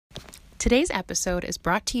Today's episode is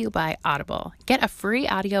brought to you by Audible. Get a free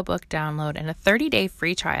audiobook download and a 30-day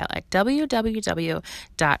free trial at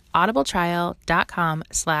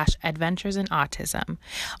www.audibletrial.com/adventuresinautism.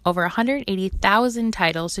 Over 180,000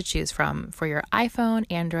 titles to choose from for your iPhone,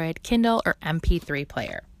 Android, Kindle, or MP3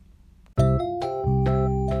 player.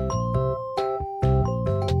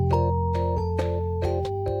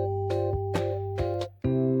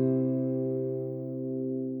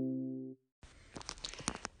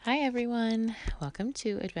 Hi everyone, welcome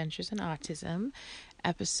to Adventures in Autism,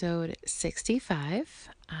 episode 65.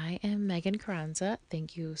 I am Megan Carranza.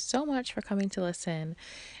 Thank you so much for coming to listen.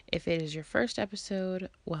 If it is your first episode,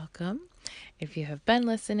 welcome. If you have been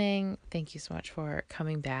listening, thank you so much for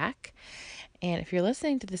coming back. And if you're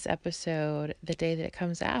listening to this episode the day that it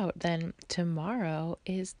comes out, then tomorrow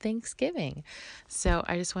is Thanksgiving. So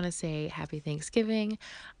I just want to say happy Thanksgiving.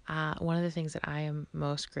 One of the things that I am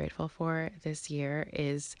most grateful for this year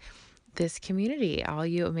is this community, all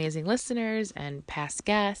you amazing listeners and past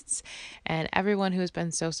guests, and everyone who has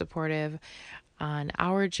been so supportive on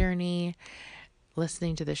our journey,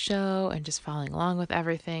 listening to the show and just following along with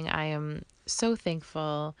everything. I am so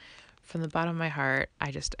thankful from the bottom of my heart.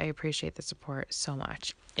 I appreciate the support so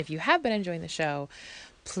much. If you have been enjoying the show,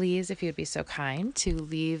 please, if you'd be so kind to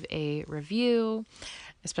leave a review,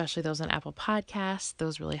 especially those on Apple Podcasts.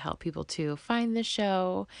 Those really help people to find the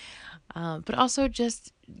show. But also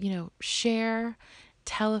just, share,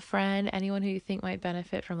 tell a friend, anyone who you think might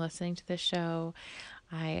benefit from listening to this show.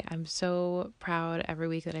 I'm so proud every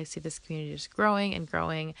week that I see this community just growing and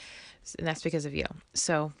growing, and that's because of you.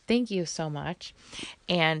 So thank you so much.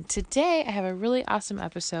 And today I have a really awesome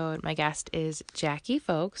episode. My guest is Jackie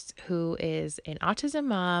Folks, who is an autism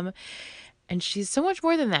mom, and she's so much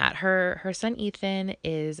more than that. Her son Ethan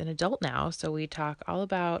is an adult now, so we talk all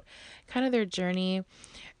about kind of their journey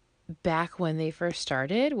back when they first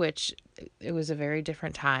started, which it was a very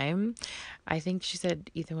different time. I think she said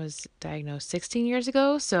Ethan was diagnosed 16 years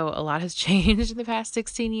ago, so a lot has changed in the past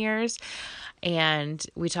 16 years. And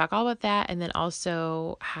we talk all about that, and then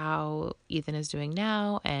also how Ethan is doing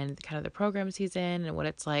now and kind of the programs he's in and what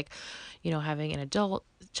it's like, having an adult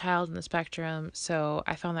child in the spectrum. So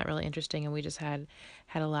I found that really interesting, and we just had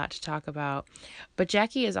a lot to talk about. But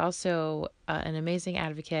Jackie is also an amazing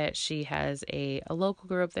advocate. She has a local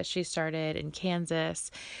group that she started in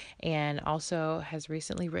Kansas, and also has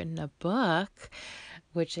recently written a book,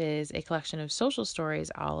 which is a collection of social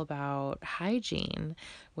stories all about hygiene,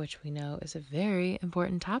 which we know is a very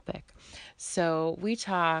important topic. So we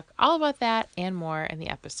talk all about that and more in the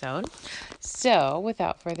episode. So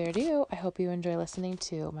without further ado, I hope you enjoy listening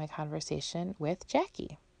to my conversation with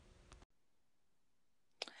Jackie.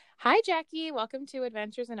 Hi, Jackie. Welcome to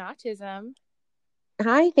Adventures in Autism.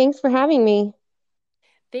 Hi, thanks for having me.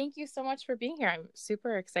 Thank you so much for being here. I'm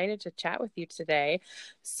super excited to chat with you today.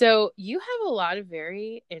 So you have a lot of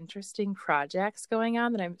very interesting projects going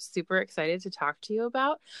on that I'm super excited to talk to you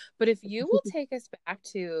about. But if you will take us back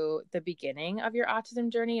to the beginning of your autism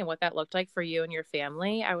journey and what that looked like for you and your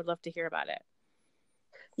family, I would love to hear about it.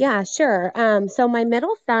 Yeah, sure. So my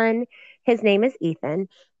middle son, his name is Ethan,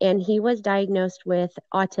 and he was diagnosed with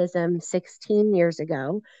autism 16 years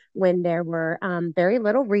ago when there were very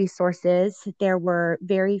little resources. There were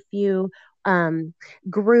very few um,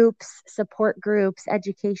 groups, support groups,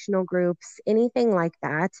 educational groups, anything like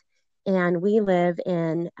that. And we live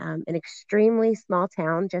in an extremely small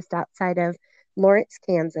town just outside of Lawrence,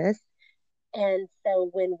 Kansas. And so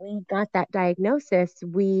when we got that diagnosis,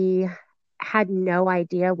 we had no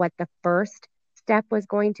idea what the first step was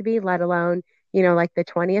going to be, let alone, like the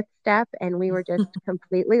 20th step. And we were just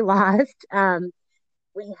completely lost.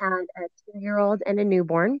 We had a 2-year old and a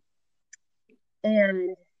newborn.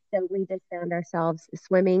 And so we just found ourselves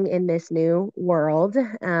swimming in this new world.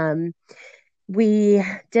 We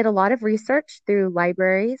did a lot of research through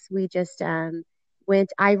libraries. We just I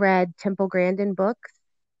read Temple Grandin books.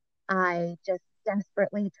 I just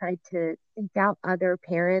desperately tried to seek out other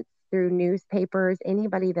parents through newspapers,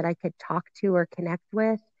 anybody that I could talk to or connect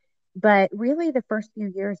with. But really, the first few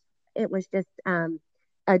years, it was just a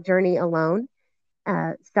journey alone,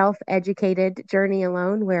 self-educated journey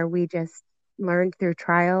alone, where we just learned through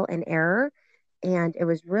trial and error. And it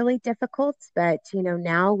was really difficult, but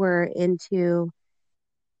now we're into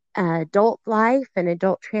adult life and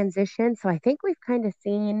adult transition. So I think we've kind of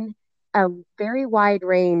seen a very wide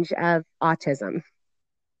range of autism.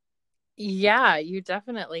 Yeah, you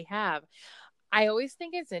definitely have. I always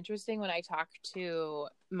think it's interesting when I talk to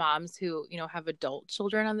moms who, have adult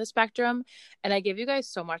children on the spectrum. And I give you guys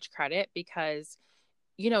so much credit because,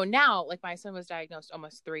 now, like my son was diagnosed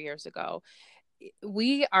almost 3 years ago.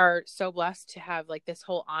 we are so blessed to have like this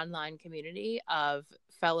whole online community of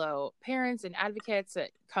fellow parents and advocates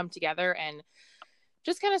that come together and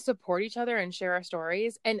just kind of support each other and share our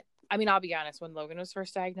stories. And I mean, I'll be honest, when Logan was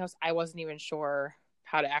first diagnosed, I wasn't even sure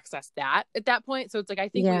how to access that at that point. So it's like, I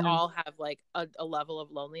think we Yeah. all have like a level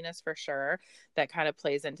of loneliness for sure that kind of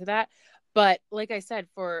plays into that. But like I said,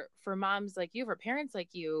 for moms like you, for parents like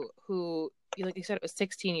you, who, like you said, it was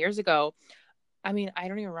 16 years ago. I mean, I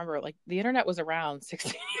don't even remember. Like the internet was around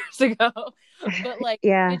 16 years ago, but like,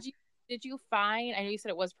 Yeah. did you find? I know you said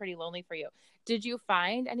it was pretty lonely for you. Did you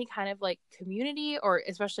find any kind of like community, or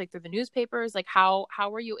especially like through the newspapers? Like how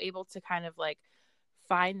were you able to kind of like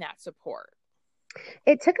find that support?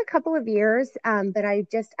 It took a couple of years, but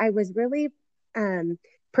I was really um,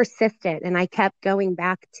 persistent and I kept going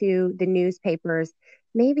back to the newspapers,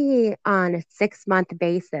 maybe on a 6 month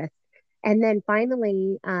basis. And then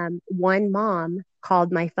finally, one mom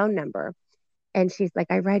called my phone number and she's like,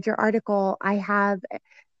 I read your article. I have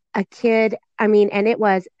a kid. I mean, and it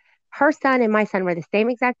was her son and my son were the same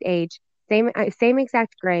exact age, same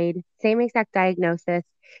exact grade, same exact diagnosis,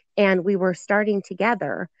 and we were starting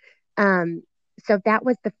together. Um, so that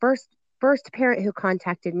was the first parent who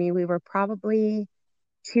contacted me. We were probably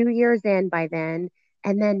 2 years in by then,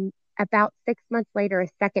 and then about 6 months later, a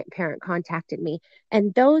second parent contacted me,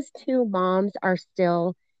 and those two moms are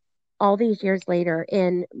still all these years later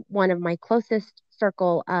in one of my closest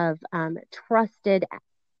circle of trusted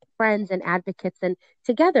friends and advocates. And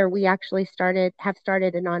together we actually have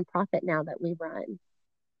started a nonprofit now that we run.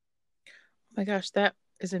 Oh my gosh, that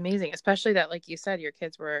is amazing. Especially that, like you said, your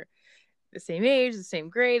kids were the same age, the same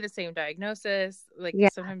grade, the same diagnosis. Like Yeah.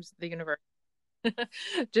 sometimes the universe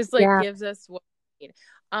just like Yeah. gives us what we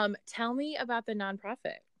need. Tell me about the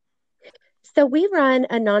nonprofit. So we run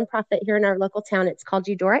a nonprofit here in our local town. It's called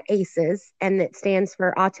Eudora ACEs, and it stands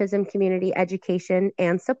for Autism Community Education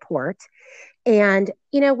and Support. And,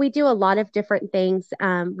 we do a lot of different things.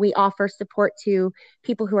 We offer support to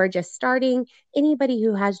people who are just starting, anybody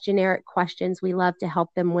who has generic questions, we love to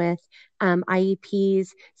help them with IEPs,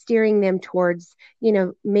 steering them towards,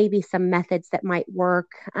 maybe some methods that might work,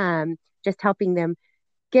 just helping them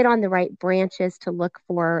get on the right branches to look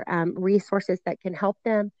for resources that can help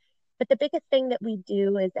them. But the biggest thing that we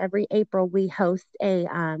do is every April we host a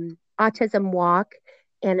autism walk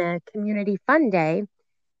and a community fun day,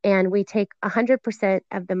 and we take 100%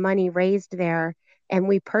 of the money raised there and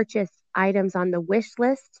we purchase items on the wish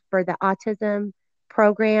list for the autism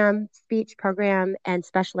program, speech program, and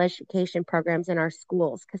special education programs in our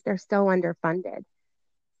schools because they're so underfunded.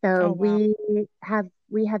 So Oh wow. we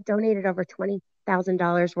have donated over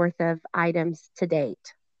 $20,000 worth of items to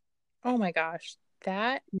date. Oh my gosh.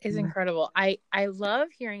 That is Yeah. incredible. I love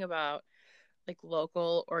hearing about like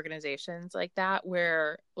local organizations like that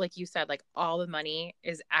where like you said like all the money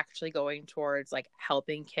is actually going towards like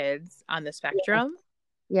helping kids on the Yes. spectrum,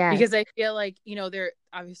 Yes. because I feel like there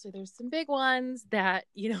obviously there's some big ones that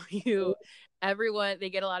you everyone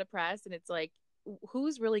they get a lot of press, and it's like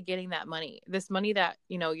who's really getting that money, this money that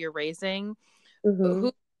you're raising, Hmm.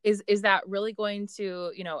 who is that really going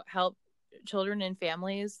to help children and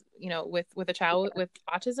families with a child with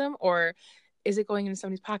autism, or is it going into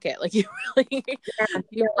somebody's pocket? Like really Yeah.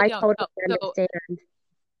 you No, really I don't totally know. So understand.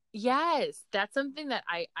 yes, that's something that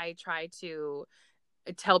I try to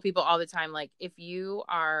tell people all the time. Like if you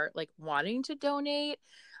are like wanting to donate,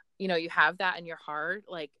 you have that in your heart,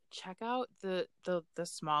 like check out the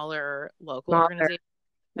smaller local Smaller. organizations,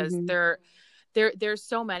 because Hmm. there's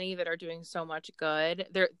so many that are doing so much good.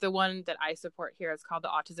 The one that I support here is called the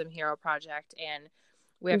Autism Hero Project, and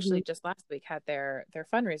we Hmm. actually just last week had their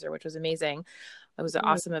fundraiser, which was amazing. It was an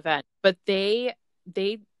awesome event. But they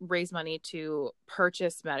raise money to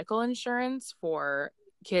purchase medical insurance for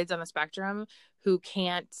kids on the spectrum who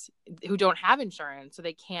don't have insurance, so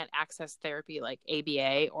they can't access therapy like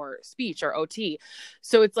ABA or speech or OT.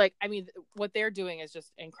 So it's like, I mean, what they're doing is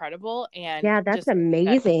just incredible, and Yeah, that's just that,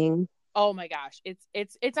 amazing. oh my gosh,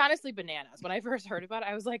 it's honestly bananas. When I first heard about it,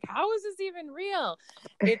 I was like, how is this even real?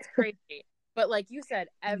 It's crazy. But like you said,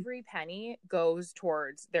 every penny goes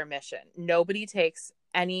towards their mission. Nobody takes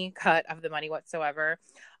any cut of the money whatsoever.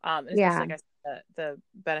 And especially Yeah. like I said, the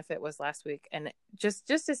benefit was last week, and just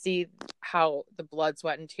to see how the blood,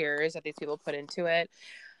 sweat, and tears that these people put into it,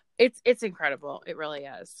 it's incredible. It really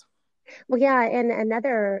is. Well, yeah, and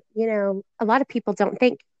a lot of people don't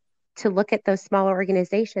think to look at those smaller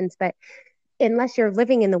organizations, but unless you're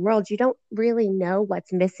living in the world, you don't really know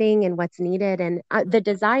what's missing and what's needed. And the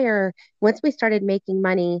desire, once we started making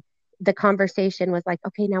money, the conversation was like,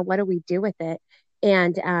 okay, now what do we do with it?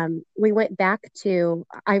 And we went back to,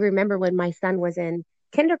 I remember when my son was in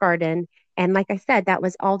kindergarten And like I said, that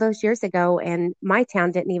was all those years ago. And my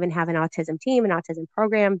town didn't even have an autism team, an autism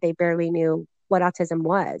program. They barely knew what autism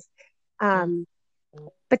was. Mm. Um,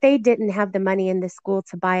 but they didn't have the money in the school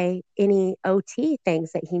to buy any OT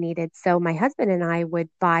things that he needed. So my husband and I would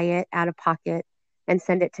buy it out of pocket and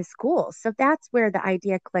send it to school. So that's where the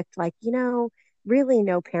idea clicked like, really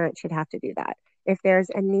no parent should have to do that. If there's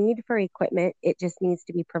a need for equipment, it just needs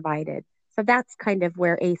to be provided. So that's kind of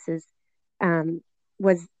where ACES um,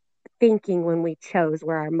 was thinking when we chose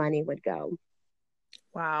where our money would go.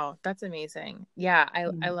 Wow, that's amazing. Yeah, I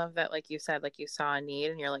Mm. love that, like you said, like you saw a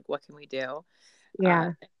need and you're like, what can we do?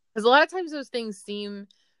 Yeah, Because a lot of times those things seem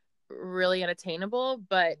really unattainable,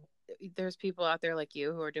 but there's people out there like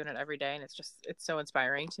you who are doing it every day, and it's so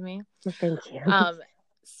inspiring to me. well, thank you. Um,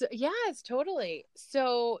 so yeah, it's totally.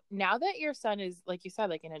 So now that your son is, like you said,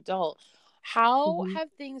 like an adult, how Mhm, have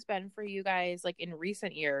things been for you guys, like in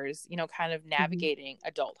recent years, kind of mhm. navigating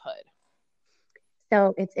adulthood?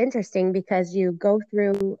 So it's interesting because you go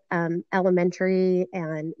through elementary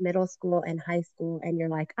and middle school and high school, and you're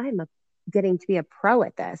like, getting to be a pro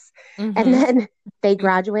at this. And Mm-hmm. then they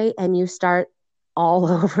graduate and you start all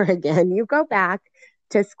over again. You go back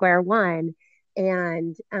to square one.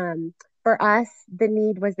 And for us, the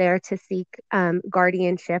need was there to seek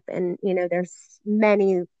guardianship. And, there's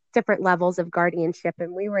many different levels of guardianship.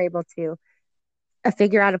 And we were able to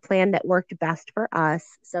figure out a plan that worked best for us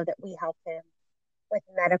so that we helped him with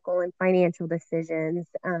medical and financial decisions.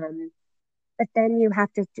 But then you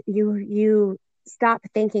have to you stop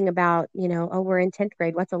thinking about, oh, we're in 10th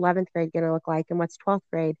grade. What's 11th grade going to look like? And what's 12th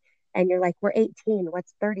grade? And you're like, we're 18.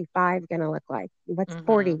 What's 35 going to look like? What's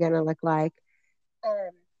 40 Mm-hmm. going to look like? Um,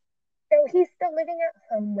 so he's still living at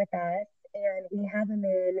home with us, and we have him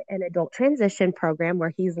in an adult transition program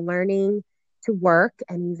where he's learning to work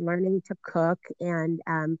and he's learning to cook, and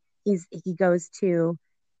he goes to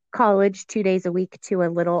college 2 days a week to a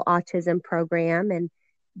little autism program, and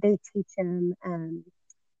they teach him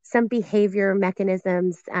some behavior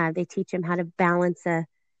mechanisms. They teach him how to balance a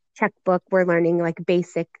checkbook. We're learning like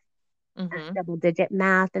basic Mm-hmm. double digit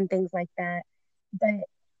math and things like that. But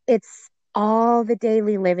it's all the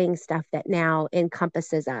daily living stuff that now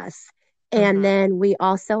encompasses us. And Mm-hmm. then we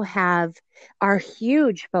also have our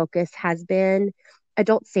huge focus has been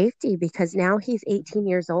adult safety because now he's 18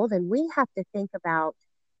 years old and we have to think about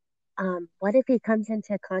what if he comes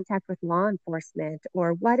into contact with law enforcement?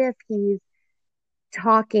 Or what if he's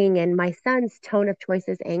talking and my son's tone of choice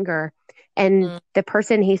is anger and the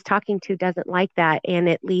person he's talking to doesn't like that and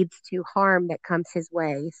it leads to harm that comes his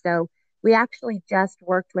way? So we actually just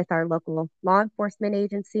worked with our local law enforcement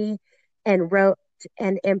agency and wrote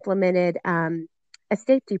and implemented a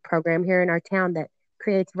safety program here in our town that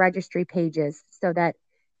creates registry pages so that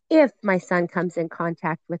if my son comes in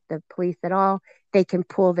contact with the police at all, they can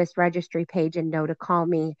pull this registry page and know to call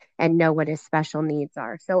me and know what his special needs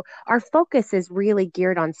are. So our focus is really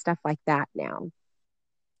geared on stuff like that now.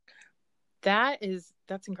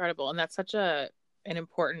 That's incredible, and that's such an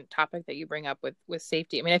important topic that you bring up with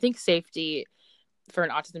safety. I mean, I think safety for an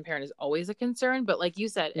autism parent is always a concern, but like you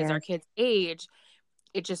said, as our Yes. kids age,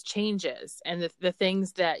 it just changes, and the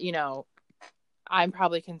things that I'm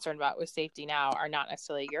probably concerned about with safety now are not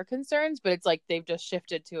necessarily your concerns, but it's like they've just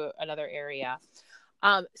shifted to another area.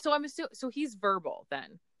 So I'm assuming, so he's verbal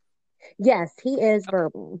then. Yes, he is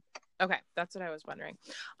verbal. Okay, that's what I was wondering.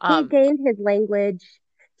 He Um, gained his language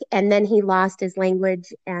and then he lost his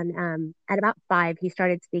language. And at about 5, he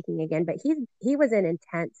started speaking again. But he was in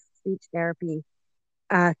intense speech therapy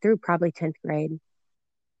through probably 10th grade.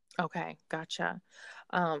 okay, gotcha.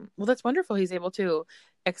 Well, that's wonderful. He's able to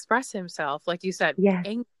express himself. Like you said, Yes,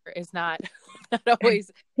 anger is not not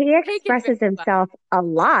always he taken very expresses well. himself a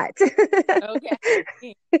lot.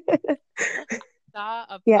 Okay. Saw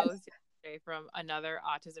a Yes. post yesterday from another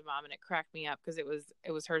autism mom, and it cracked me up because it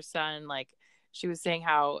was her son. Like, she was saying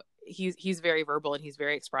how he's very verbal and he's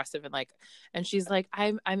very expressive, and and she's like,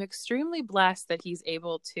 I'm extremely blessed that he's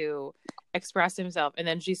able to express himself. And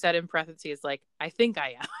then she said in parentheses, like, I think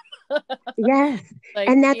I am. Yes. Like,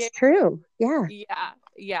 And yeah, that's true. Yeah.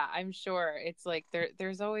 yeah, I'm sure it's like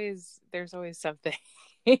there's always something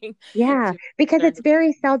Yeah. to be Because concerned it's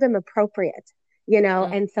very seldom appropriate,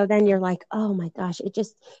 about. and so then you're like, oh my gosh,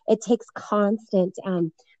 it takes constant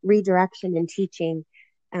redirection and teaching.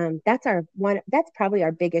 That's probably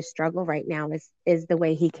our biggest struggle right now is the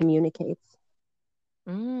way he communicates.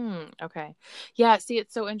 Okay. Yeah, see,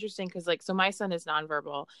 it's so interesting because, like, so my son is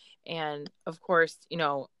nonverbal, and of course,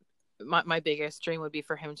 my biggest dream would be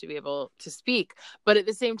for him to be able to speak. But at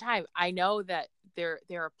the same time, I know that there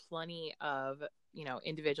are plenty of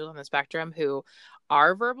individuals on the spectrum who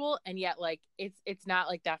are verbal, and yet like it's not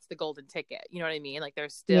like that's the golden ticket. You know what I mean? Like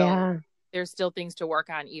Yeah. there's still things to work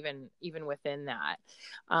on even within that.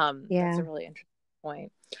 That's Yeah. a really interesting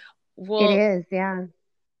point. It Well, is. Yeah.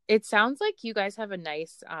 it sounds like you guys have a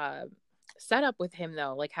nice setup with him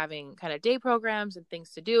though, like having kind of day programs and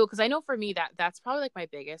things to do. Because I know for me that's probably like my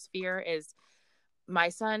biggest fear is my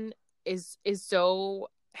son is so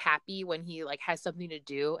happy when he like has something to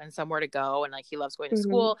do and somewhere to go, and like he loves going to Hmm.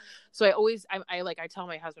 school. So I tell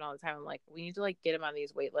my husband all the time, I'm like, we need to like get him on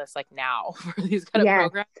these wait lists like now for these kind of Yes.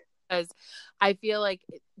 programs, because I feel like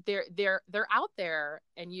they're out there,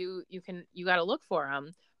 and you got to look for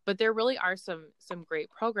them, but there really are some great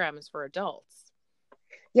programs for adults.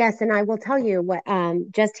 Yes. And I will tell you what,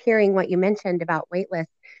 just hearing what you mentioned about waitlists,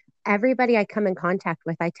 everybody I come in contact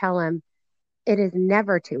with, I tell them it is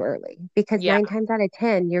never too early because Yeah. 9 times out of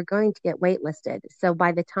 10, you're going to get waitlisted. So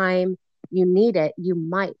by the time you need it, you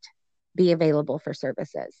might be available for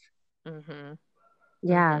services. Mhm.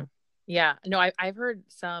 Yeah. Mhm. Yeah. No, I've heard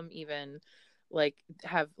some even like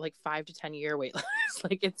have like 5 to 10 year wait lists.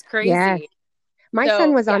 Like it's Yes. crazy. My son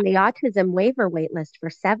So was yeah. on the autism waiver wait list for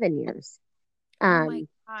 7 years. Oh my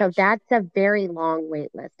So gosh. that's a very long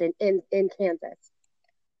wait list in Kansas.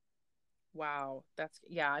 Wow. That's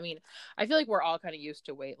yeah. I mean, I feel like we're all kind of used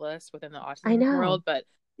to wait lists within the I autism know. world, but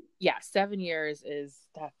yeah, 7 years is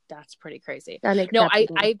that's pretty crazy. No, I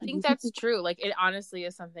Unacceptable. I think that's true. Like it honestly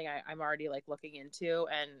is something I'm already like looking into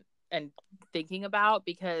and thinking about,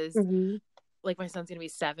 because Hmm. like my son's gonna be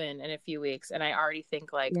 7 in a few weeks, and I already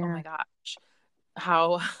think like, oh Yeah. my gosh,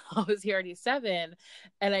 how is he already 7?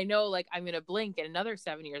 And I know like I'm gonna blink and another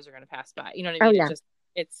 7 years are gonna pass by. You know what I Oh, mean? yeah,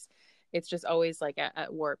 It's it's just always like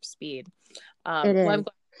at warp speed. it Well, I'm is.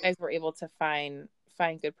 glad you guys were able to find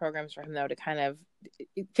good programs for him though, to kind of,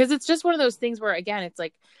 because it's just one of those things where again it's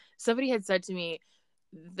like somebody had said to me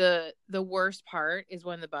the worst part is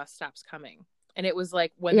when the bus stops coming, and it was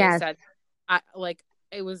like when they Yes. said I like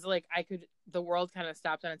it was like I could the world kind of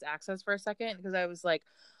stopped on its axis for a second, because I was like,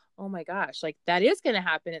 oh my gosh, like that is going to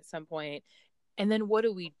happen at some point, and then what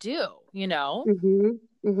do we do, you know? Hmm.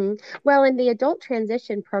 Hmm. Well, in the adult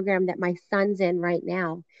transition program that my son's in right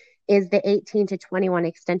now is the 18 to 21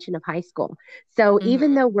 extension of high school. So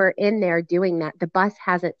even Mm-hmm. though we're in there doing that, the bus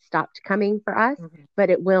hasn't stopped coming for us, Mm-hmm.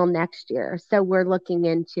 but it will next year. So we're looking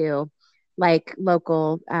into like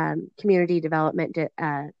local community development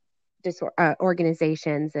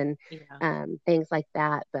organizations and Yeah. things like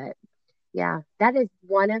that. But yeah, that is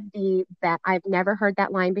one of the that I've never heard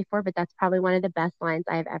that line before, but that's probably one of the best lines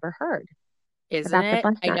I've ever heard Isn't about the it?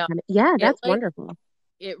 bus I not know. coming. Yeah, It that's like wonderful.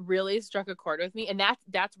 it really struck a chord with me, and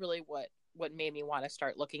that's really what made me want to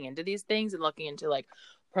start looking into these things and looking into like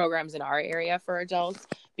programs in our area for adults,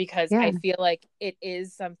 because Yeah. I feel like it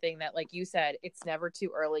is something that, like you said, it's never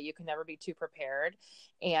too early, you can never be too prepared,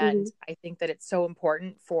 and Hmm. I think that it's so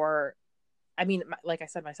important for, I mean, like I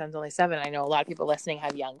said, my son's only 7. I know a lot of people listening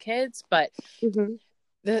have young kids, but Hmm.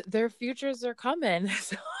 their futures are coming.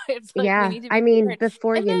 So it's like we Yeah. need to I be mean, prepared.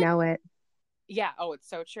 before And you then know it. yeah, oh, it's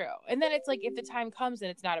so true. And then it's like if the time comes and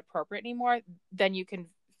it's not appropriate anymore, then you can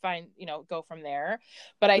find, go from there.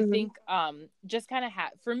 But I Hmm. think just kind of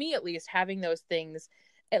for me at least, having those things,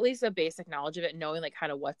 at least a basic knowledge of it, knowing like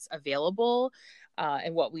kind of what's available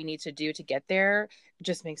and what we need to do to get there,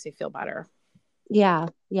 just makes me feel better. Yeah.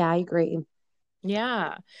 Yeah, I agree.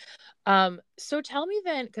 Yeah. So tell me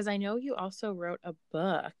then, because I know you also wrote a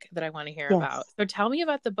book that I want to hear about. Yes. So tell me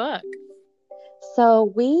about the book.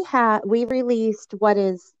 So we released what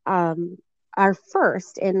is our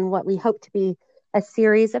first in what we hope to be a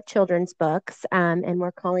series of children's books, and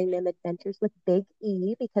we're calling them Adventures with Big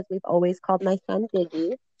E because we've always called my son Big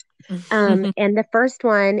E. And the first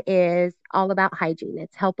one is all about hygiene.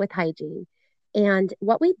 It's help with hygiene. And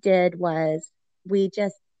what we did was we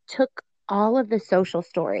just took all of the social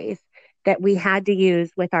stories that we had to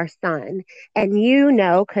use with our son. And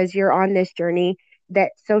because you're on this journey,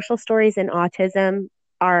 that social stories in autism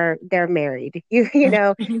they're married. You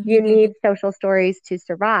need social stories to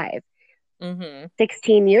survive. Hmm.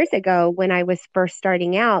 16 years ago, when I was first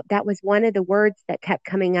starting out, that was one of the words that kept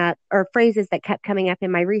coming up, or phrases that kept coming up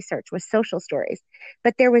in my research, was social stories.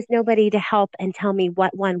 But there was nobody to help and tell me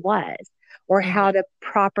what one was or how Hmm. to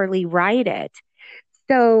properly write it.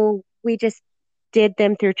 So we just did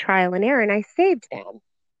them through trial and error, and I saved them.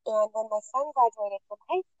 And when my son graduated from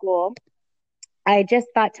high school, I just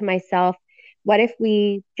thought to myself, what if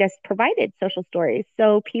we just provided social stories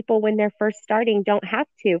so people, when they're first starting, don't have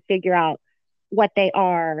to figure out what they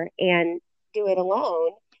are and do it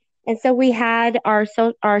alone? And so we had our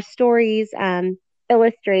stories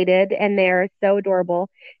illustrated, and they're so adorable.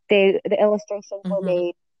 The illustrations were Mm-hmm.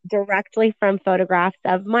 made directly from photographs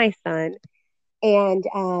of my son. And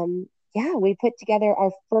yeah, we put together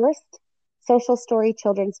our first social story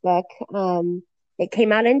children's book. It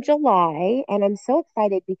came out in July, and I'm so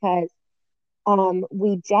excited because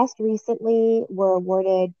we just recently were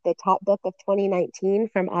awarded the top book of 2019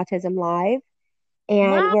 from Autism Live.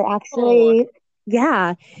 And Wow. we're actually,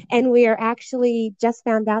 yeah, and we are actually just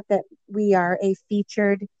found out that we are a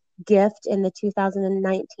featured gift in the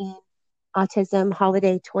 2019 Autism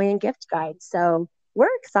Holiday Toy and Gift Guide. So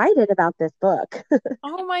we're excited about this book.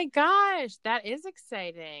 Oh my gosh, that is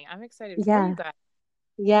exciting. I'm excited for you Yeah, guys.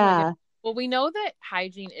 Oh my God. yeah, Well, we know that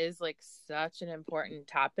hygiene is like such an important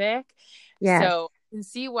topic. yes. So I can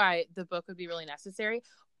see why the book would be really necessary.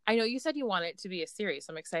 I know you said you want it to be a series.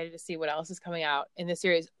 So I'm excited to see what else is coming out in the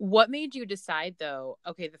series. What made you decide though,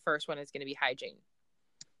 okay, the first one is going to be hygiene?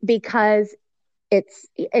 Because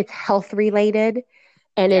it's health related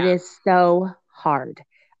and it Yeah. is so hard.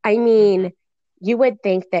 I Mm-hmm. mean, you would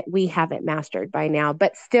think that we have it mastered by now,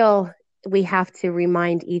 but still we have to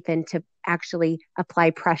remind Ethan to actually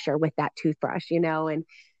apply pressure with that toothbrush, and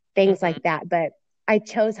things Mm-hmm. like that. But I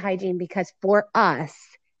chose hygiene because for us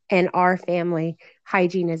and our family,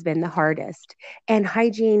 hygiene has been the hardest. And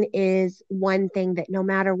hygiene is one thing that no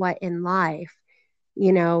matter what in life,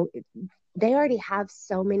 you know, they already have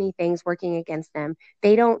so many things working against them.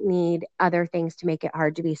 They don't need other things to make it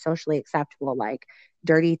hard to be socially acceptable, like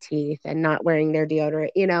dirty teeth and not wearing their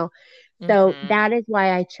deodorant. So Mm-hmm. that is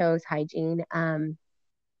why I chose hygiene.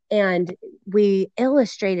 And we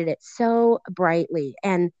illustrated it so brightly.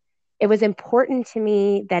 And it was important to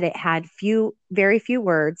me that it had very few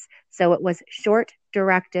words. So it was short,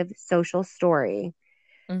 directive social story.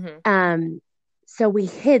 Mm-hmm. Um, so we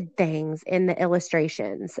hid things in the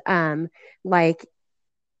illustrations, like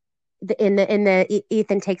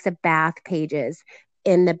Ethan takes a bath pages.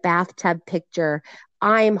 In the bathtub picture,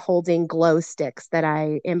 I'm holding glow sticks that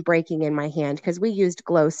I am breaking in my hand because we used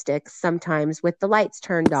glow sticks sometimes with the lights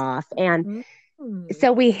turned off. And Mm-hmm.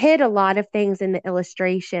 so we hid a lot of things in the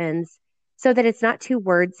illustrations so that it's not too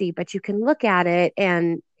wordsy, but you can look at it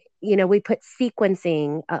and we put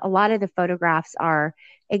sequencing. A lot of the photographs are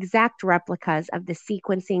exact replicas of the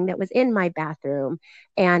sequencing that was in my bathroom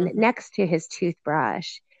and Mm-hmm. next to his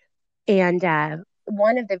toothbrush. And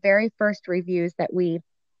one of the very first reviews that we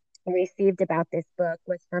received about this book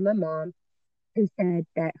was from a mom who said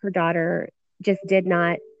that her daughter just did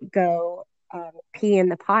not go pee in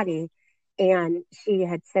the potty. And she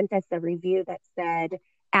had sent us a review that said,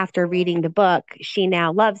 after reading the book, she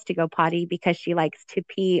now loves to go potty because she likes to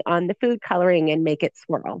pee on the food coloring and make it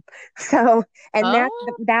swirl. So, and Oh.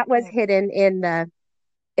 that was hidden in the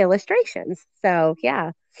illustrations. So,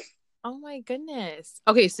 yeah. Oh my goodness.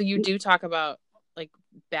 Okay, so you do talk about like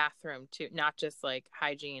bathroom too, not just like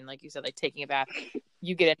hygiene, like you said, like taking a bath.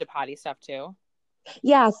 You get into potty stuff too.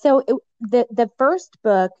 Yeah, so the first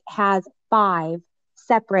book has five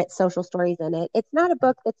separate social stories in it. It's not a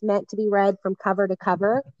book that's meant to be read from cover to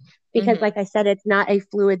cover because, Mm-hmm. like I said, it's not a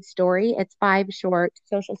fluid story. It's five short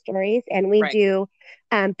social stories, and we Right. do.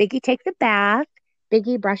 Biggie takes a bath.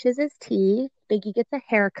 Biggie brushes his teeth. Biggie gets a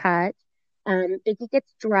haircut. Biggie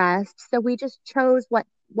gets dressed. So we just chose what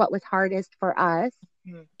was hardest for us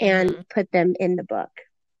and Mm-hmm. put them in the book.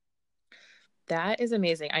 That is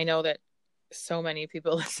amazing. I know that so many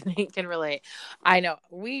people listening can relate. I know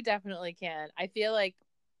we definitely can. I feel like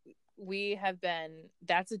we have been,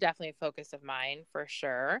 that's definitely a focus of mine for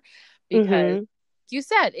sure, because Mm-hmm. you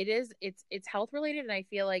said it's health related, and I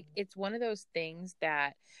feel like it's one of those things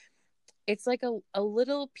that it's like a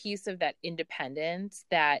little piece of that independence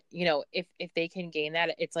that if they can gain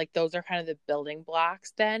that, it's like those are kind of the building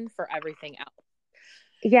blocks then for everything else.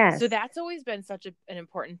 Yes. So that's always been such an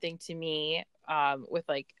important thing to me, with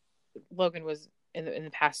like Logan was in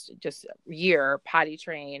the past just year potty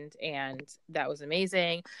trained, and that was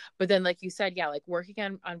amazing. But then like you said, yeah, like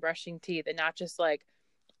working on brushing teeth, and not just like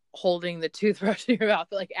holding the toothbrush in your mouth,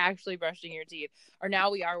 but like actually brushing your teeth. Or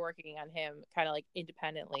now we are working on him kind of like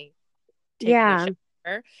independently taking a Yeah.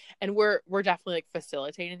 shower, and we're definitely like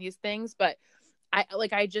facilitating these things. But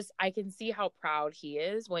I can see how proud he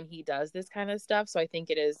is when he does this kind of stuff. So I think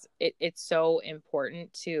it's so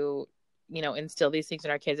important to instill these things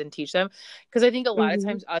in our kids and teach them, because I think a lot of Mm-hmm.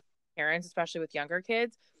 times us parents, especially with younger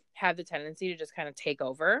kids, have the tendency to just kind of take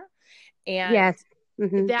over. And Yes.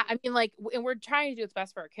 Mm-hmm. that, I mean, like, and we're trying to do what's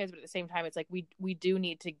best for our kids, but at the same time it's like we do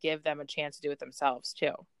need to give them a chance to do it themselves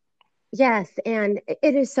too. Yes, and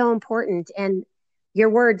it is so important. And your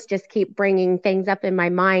words just keep bringing things up in my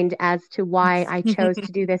mind as to why I chose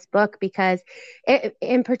to do this book because,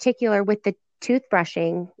 in particular, with the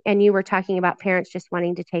toothbrushing, and you were talking about parents just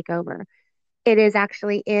wanting to take over. It is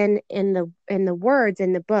actually in the words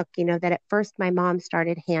in the book, that at first my mom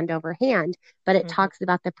started hand over hand, but it Hmm. talks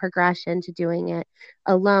about the progression to doing it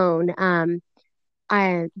alone.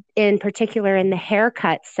 In particular in the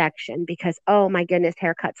haircut section, because oh my goodness,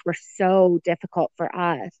 haircuts were so difficult for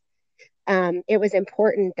us. It was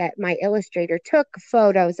important that my illustrator took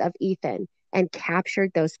photos of Ethan and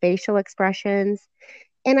captured those facial expressions.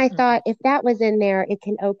 And I thought Hmm. if that was in there, it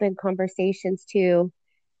can open conversations to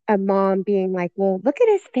a mom being like, well, look at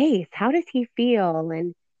his face. How does he feel?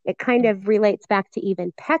 And it kind of relates back to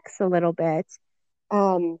even Pecs a little bit.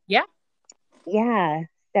 Um, Yeah. yeah.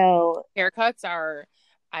 So, Haircuts are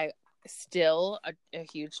I still a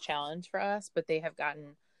huge challenge for us, but they have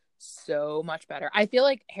gotten so much better. I feel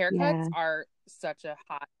like haircuts yeah. are such a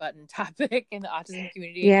hot button topic in the autism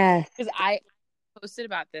community Yes. because I posted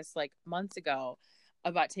about this like months ago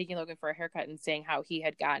about taking Logan for a haircut and saying how he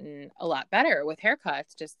had gotten a lot better with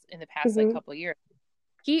haircuts just in the past like Hmm. couple of years.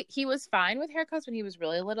 He was fine with haircuts when he was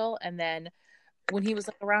really little, and then when he was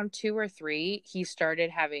like around 2 or 3, he started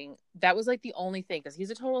having that was like the only thing because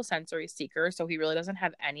he's a total sensory seeker, so he really doesn't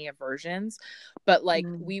have any aversions. But like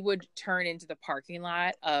Um, we would turn into the parking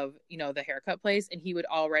lot of the haircut place, and he would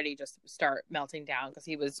already just start melting down because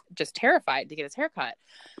he was just terrified to get his haircut.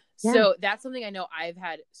 yeah. So that's something I know I've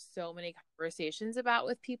had so many conversations about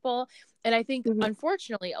with people. And I think, Hmm.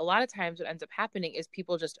 unfortunately, a lot of times what ends up happening is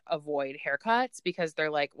people just avoid haircuts because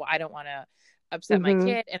they're like, well, I don't want to upset my Hmm.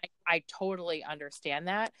 kid. And I totally understand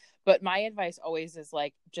that. But my advice always is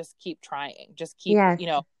like, just keep trying. Just keep, Yes.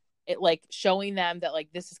 it like showing them that like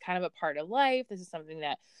this is kind of a part of life. This is something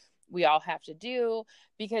that we all have to do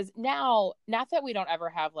because now, not that we don't ever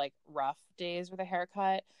have like rough days with a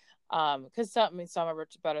haircut, because some are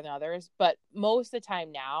better than others, but most of the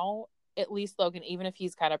time now, at least Logan, even if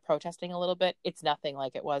he's kind of protesting a little bit, it's nothing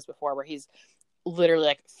like it was before where he's literally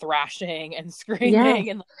like thrashing and Yes. screaming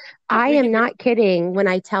and like, I we am can not kidding when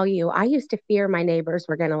I tell you I used to fear my neighbors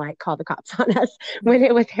were going to like call the cops on us when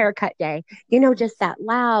it was haircut day. Just that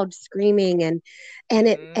loud screaming and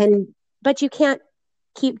it mm-hmm. and but you can't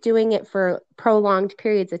keep doing it for prolonged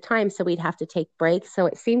periods of time, so we'd have to take breaks. So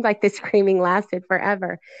it seemed like the screaming lasted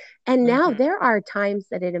forever. And now Mm-hmm. there are times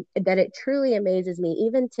that it truly amazes me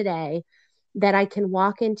even today that I can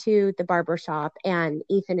walk into the barber shop and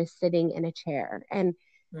Ethan is sitting in a chair and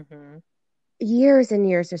Mm-hmm. years and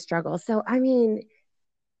years of struggle. So I mean,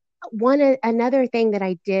 another thing that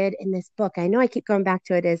I did in this book, I know I keep going back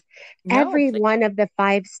to it, is No, every please. one of the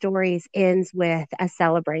five stories ends with a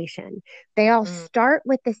celebration. They all Mm-hmm. start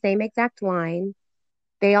with the same exact line.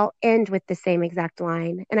 They all end with the same exact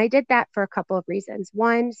line. And I did that for a couple of reasons.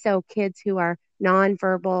 One, so kids who are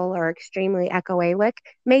nonverbal or extremely echoic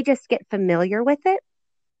may just get familiar with it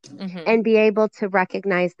Mm-hmm. and be able to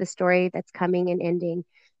recognize the story that's coming and ending.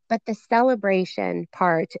 But the celebration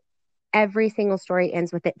part, every single story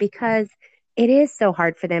ends with it because it is so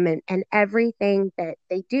hard for them, and everything that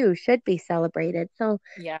they do should be celebrated. So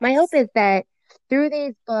my hope Yes. is that through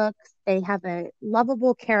these books they have a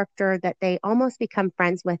lovable character that they almost become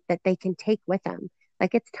friends with, that they can take with them.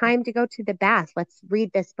 Like, it's time to go to the bath, let's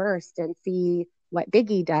read this first and see what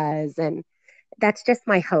Biggie does. And that's just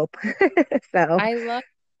my hope. So I love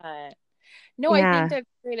that. No, I think yeah. that's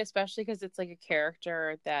great, especially because it's like a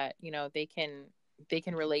character that they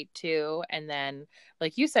can relate to, and then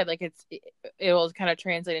like you said, like it will kind of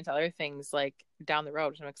translate into other things like down the road,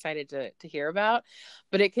 which I'm excited to hear about.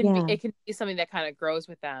 But it can be Yeah. it can be something that kind of grows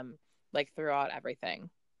with them like throughout everything.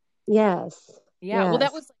 Yes. Yeah, well,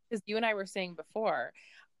 that Yes. was because you and I were saying before.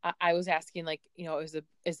 I was asking like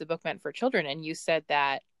is the book meant for children, and you said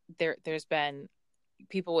that there's been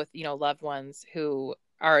people with loved ones who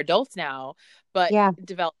are adults now but Yeah.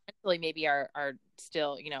 developmentally maybe are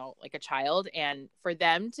still like a child, and for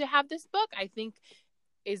them to have this book I think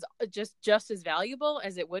is just as valuable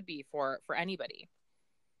as it would be for anybody.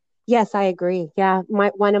 Yes, I agree. Yeah,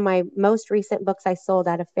 one of my most recent books I sold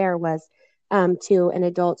at a fair was to an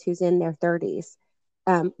adult who's in their 30s.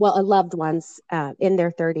 Well, a loved one's in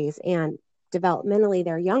their 30s, and developmentally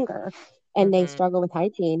they're younger and they Mm-hmm. struggle with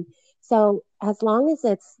hygiene. So as long as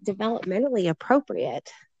it's developmentally appropriate,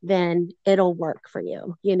 then it'll work for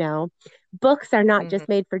you. Books are not Mm-hmm. just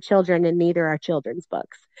made for children, and neither are children's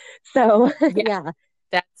books. So Yeah, yeah,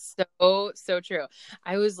 that's so true.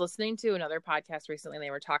 I was listening to another podcast recently and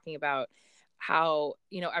they were talking about how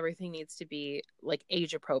everything needs to be like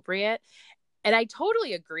age appropriate. And I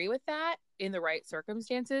totally agree with that in the right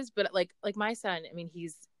circumstances. But like my son, I mean,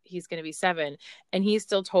 he's going to be 7, and he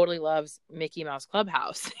still totally loves Mickey Mouse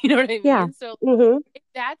Clubhouse. You know what I Yeah. mean? So Hmm.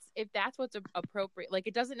 if that's what's appropriate, like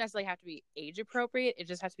it doesn't necessarily have to be age appropriate. It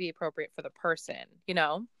just has to be appropriate for the person, you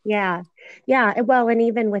know? Yeah. Yeah. Well, and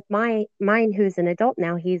even with mine who's an adult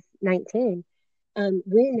now, he's 19.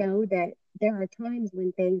 We know that there are times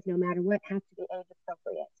when things, no matter what, have to be age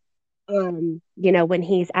appropriate. When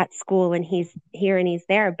he's at school and he's here and he's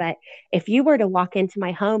there. But if you were to walk into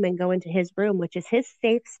my home and go into his room, which is his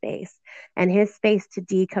safe space and his space to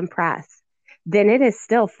decompress, then it is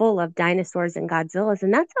still full of dinosaurs and Godzillas.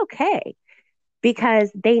 And that's okay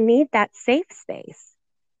because they need that safe space.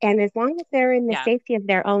 And as long as they're in the Yeah. safety of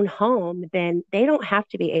their own home, then they don't have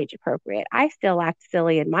to be age appropriate. I still act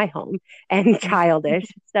silly in my home and childish.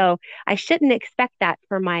 So I shouldn't expect that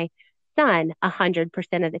for my son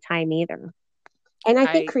 100% of the time either. And I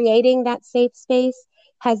think I creating that safe space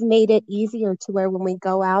has made it easier to where when we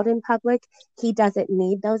go out in public, he doesn't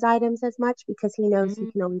need those items as much because he knows he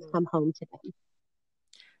mm, can always come home to them.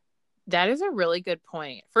 that is a really good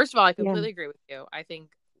point. First of all, I Yeah. completely agree with you. I think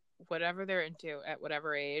whatever they're into at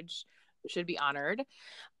whatever age should be honored.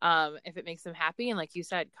 If it makes them happy and, like you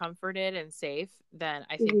said, comforted and safe, then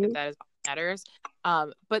I think Hmm. that is all that matters.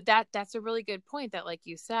 But that's a really good point that, like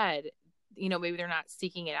you said, maybe they're not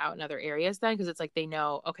seeking it out in other areas then, because it's like they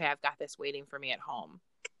know, okay, I've got this waiting for me at home.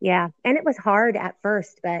 Yeah. And it was hard at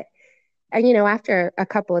first, but after a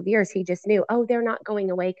couple of years, he just knew, oh, they're not going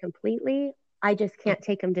away completely. I just can't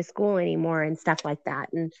take them to school anymore and stuff like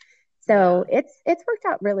that. And so Yeah. it's worked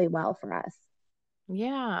out really well for us.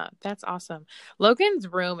 Yeah, that's awesome. Logan's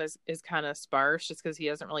room is kind of sparse just because he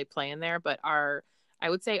doesn't really play in there, but I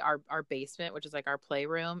would say our basement, which is like our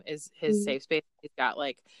playroom, is his Mhm. safe space.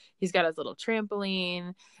 He's got his little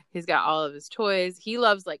trampoline, he's got all of his toys. He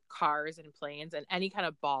loves like cars and planes and any kind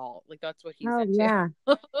of ball. Like that's what he's Oh into. yeah,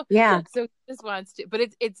 yeah, So he just wants to, but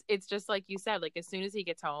it's just like you said, like as soon as he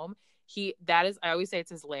gets home, I always say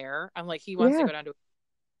it's his lair. I'm like, he wants to yeah, go down to,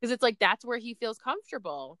 because it's like that's where he feels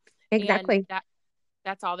comfortable. And exactly.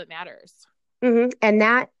 that's all that matters. And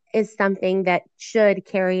that is something that should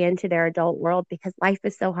carry into their adult world because life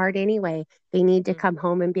is so hard anyway. They need to Mm. come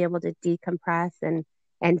home and be able to decompress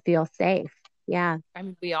and feel safe. Yeah. I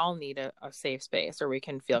mean, we all need a safe space where we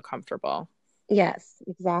can feel comfortable. Yes,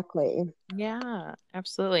 exactly. Yeah,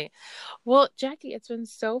 absolutely. Well, Jackie, it's been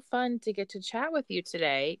so fun to get to chat with you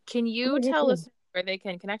today. Can Oh, you you tell too. us where they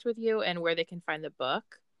can connect with you and where they can find the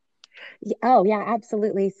book? Oh, yeah,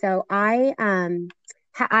 absolutely. So I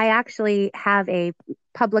actually have a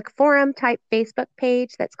public forum type Facebook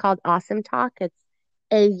page that's called Awesome Talk. It's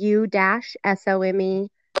AU-SOME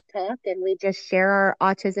Talk, and we just share our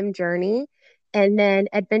autism journey. And then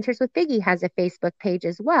Adventures with Biggie has a Facebook page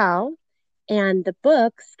as well. And the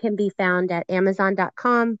books can be found at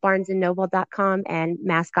Amazon.com, BarnesandNoble.com, and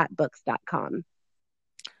MascotBooks.com.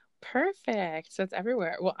 Perfect. So it's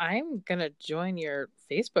everywhere. Well, I'm gonna join your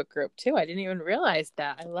Facebook group too. I didn't even realize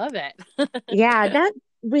that. I love it. Yeah, that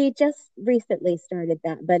we just recently started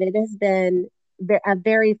that, but it has been a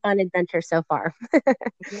very fun adventure so far.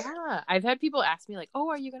 Yeah, I've had people ask me like, "Oh,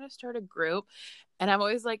 are you going to start a group?" And I'm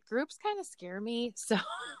always like, "Groups kind of scare me." So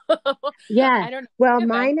Yeah. I don't know Well, if I'm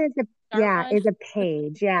mine is start one. is a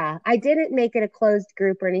page. Yeah. I didn't make it a closed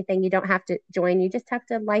group or anything. You don't have to join. You just have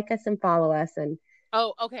to like us and follow us and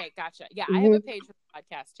Oh, okay, gotcha. Yeah, I have a mhm. page for the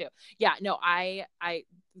podcast too. Yeah, no, yeah,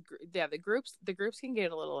 the groups can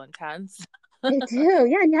get a little intense. They do.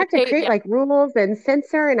 Yeah, and you have to Okay, create yeah, like rules and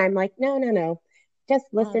censor and I'm like, "No, no, no. Just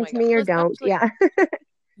oh listen my to God. me or Well, don't." especially, Yeah.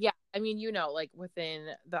 yeah, I mean, like within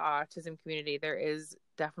the autism community, there is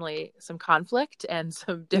definitely some conflict and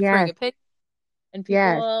some differing Yes. opinions, and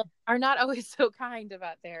Yes. people are not always so kind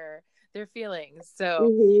about their feelings. So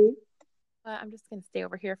Hmm. I'm just going to stay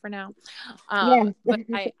over here for now. Yes. But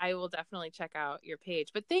I will definitely check out your page.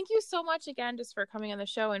 But thank you so much again just for coming on the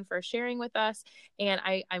show and for sharing with us. And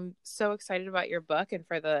I'm so excited about your book and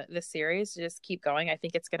for the series to just keep going. I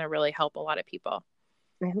think it's going to really help a lot of people.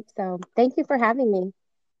 I hope so. Thank you for having me.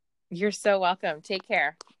 You're so welcome. Take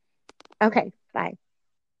care. Okay. Bye.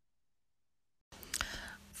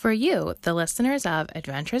 For you, the listeners of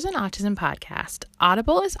Adventures in Autism podcast,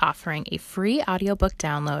 Audible is offering a free audiobook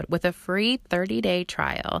download with a free 30-day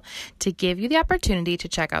trial to give you the opportunity to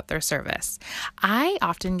check out their service. I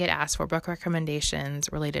often get asked for book recommendations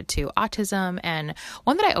related to autism, and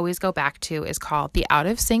one that I always go back to is called The Out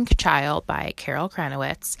of Sync Child by Carol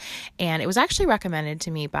Kranowitz, and it was actually recommended to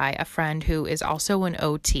me by a friend who is also an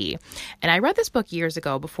OT. And I read this book years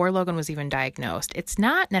ago before Logan was even diagnosed. It's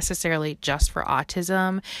not necessarily just for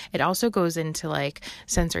autism. It also goes into like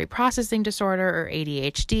sensory processing disorder or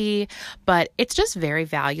ADHD, but it's just very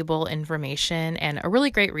valuable information and a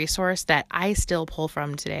really great resource that I still pull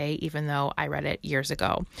from today, even though I read it years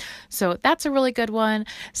ago. So that's a really good one.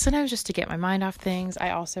 Sometimes just to get my mind off things,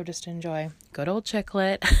 I also just enjoy good old chick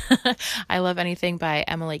lit. I love anything by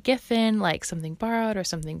Emily Giffin, like Something Borrowed or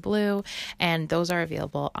Something Blue, and those are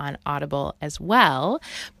available on Audible as well,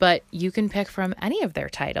 but you can pick from any of their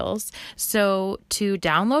titles. So to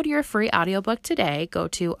download your free audiobook today, go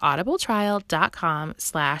to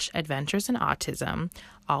audibletrial.com/adventuresinautism,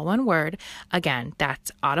 all one word. Again,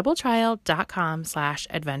 that's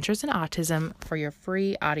audibletrial.com/adventuresinautism for your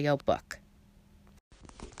free audiobook.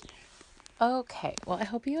 Okay, well, I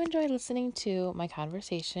hope you enjoyed listening to my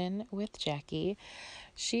conversation with Jackie.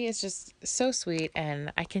 She is just so sweet,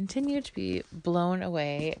 and I continue to be blown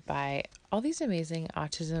away by all these amazing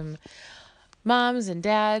autism moms and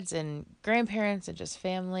dads and grandparents and just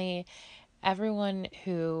family, everyone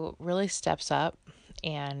who really steps up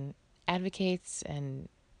and advocates and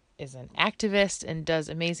is an activist and does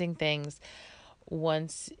amazing things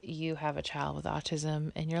once you have a child with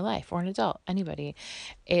autism in your life, or an adult, anybody.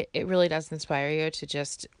 It really does inspire you to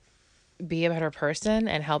just be a better person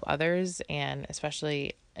and help others. And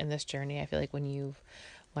especially in this journey, I feel like when you've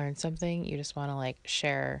learned something, you just want to like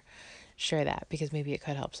share that because maybe it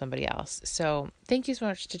could help somebody else. So thank you so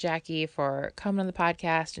much to Jackie for coming on the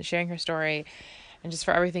podcast and sharing her story and just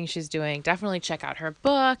for everything she's doing. Definitely check out her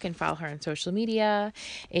book and follow her on social media.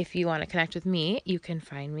 If you want to connect with me, you can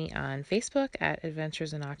find me on Facebook at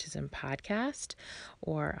Adventures in Autism Podcast,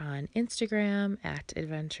 or on Instagram at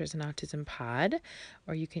Adventures in Autism Pod,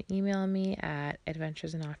 or you can email me at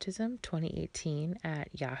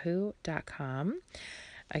adventuresinautism2018@yahoo.com.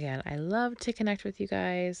 Again, I love to connect with you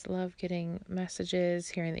guys, love getting messages,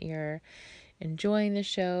 hearing that you're enjoying the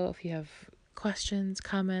show. If you have questions,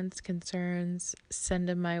 comments, concerns, send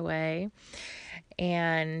them my way.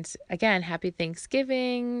 And again, happy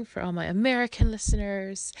Thanksgiving for all my American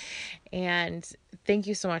listeners. And thank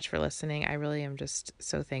you so much for listening. I really am just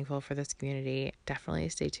so thankful for this community. Definitely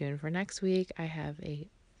stay tuned for next week. I have a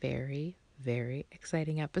very, very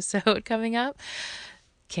exciting episode coming up.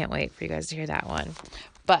 Can't wait for you guys to hear that one.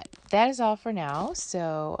 But that is all for now.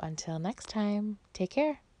 So until next time, take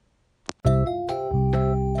care.